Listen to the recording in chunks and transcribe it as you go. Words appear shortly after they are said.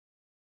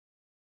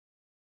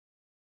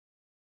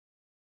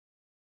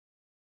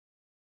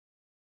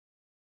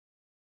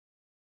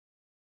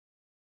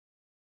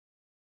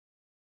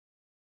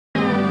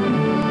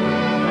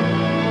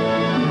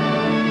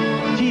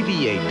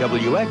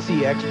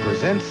WXEX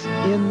presents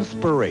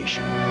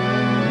Inspiration.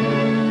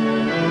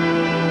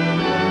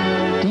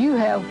 Do you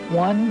have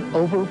one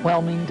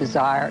overwhelming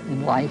desire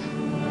in life?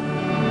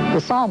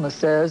 The psalmist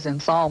says in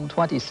Psalm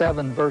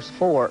 27, verse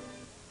 4,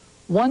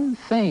 "One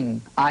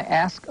thing I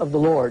ask of the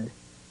Lord,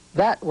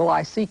 that will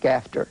I seek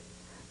after,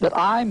 that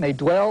I may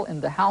dwell in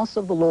the house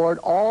of the Lord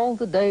all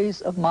the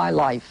days of my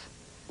life,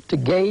 to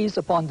gaze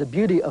upon the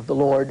beauty of the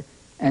Lord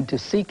and to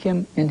seek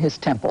him in his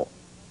temple."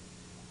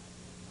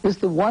 Is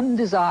the one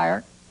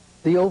desire,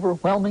 the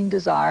overwhelming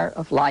desire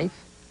of life,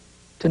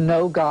 to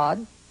know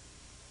God,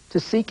 to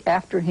seek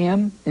after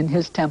him in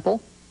his temple?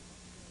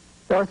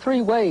 There are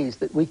three ways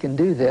that we can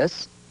do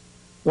this.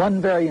 One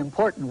very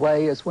important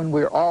way is when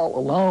we're all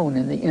alone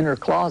in the inner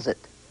closet.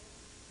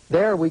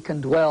 There we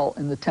can dwell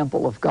in the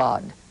temple of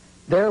God.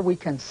 There we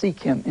can seek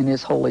him in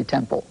his holy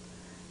temple.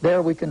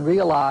 There we can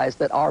realize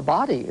that our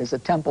body is a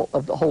temple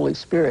of the Holy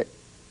Spirit.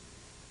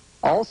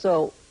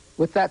 Also,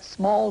 with that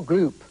small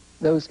group,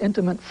 those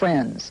intimate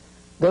friends,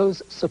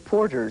 those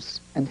supporters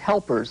and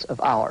helpers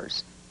of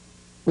ours,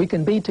 we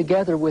can be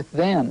together with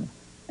them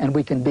and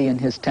we can be in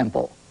his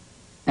temple.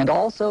 And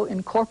also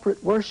in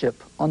corporate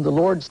worship on the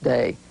Lord's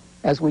Day,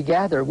 as we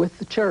gather with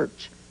the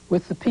church,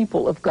 with the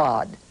people of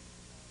God.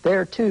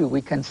 There too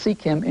we can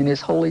seek him in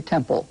his holy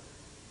temple,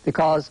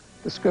 because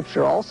the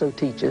scripture also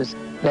teaches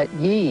that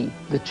ye,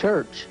 the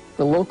church,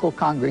 the local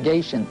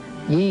congregation,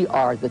 ye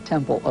are the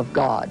temple of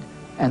God,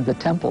 and the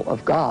temple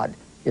of God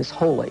is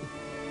holy.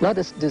 Let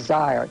us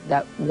desire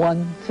that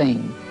one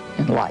thing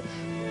in life.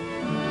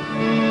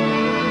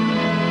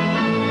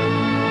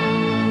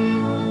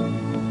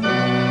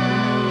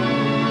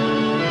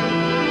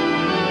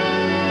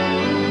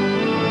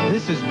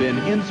 This has been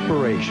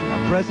Inspiration,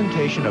 a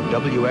presentation of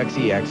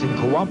WXEX in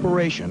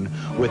cooperation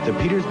with the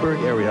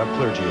Petersburg Area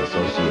Clergy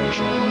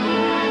Association.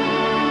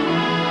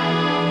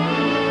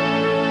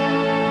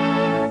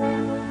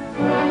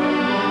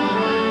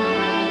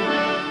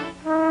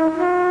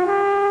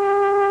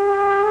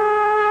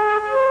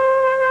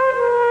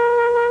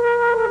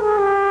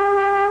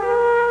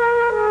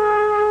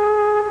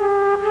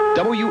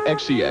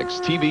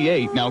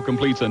 WXEX-TV8 now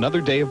completes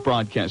another day of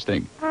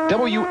broadcasting.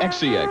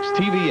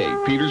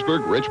 WXEX-TV8,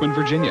 Petersburg, Richmond,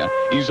 Virginia,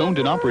 is owned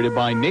and operated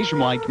by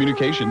Nationwide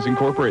Communications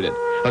Incorporated,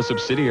 a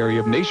subsidiary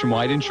of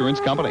Nationwide Insurance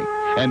Company,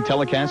 and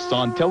telecasts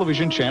on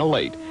Television Channel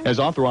 8 as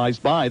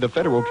authorized by the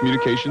Federal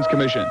Communications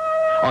Commission.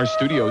 Our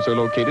studios are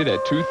located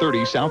at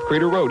 230 South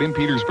Crater Road in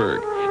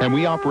Petersburg, and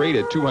we operate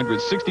at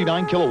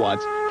 269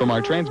 kilowatts from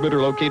our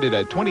transmitter located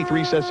at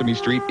 23 Sesame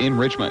Street in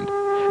Richmond.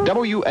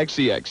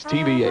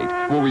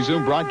 WXEX-TV8 will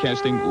resume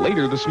broadcasting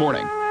later this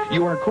morning.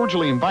 You are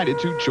cordially invited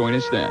to join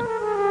us then.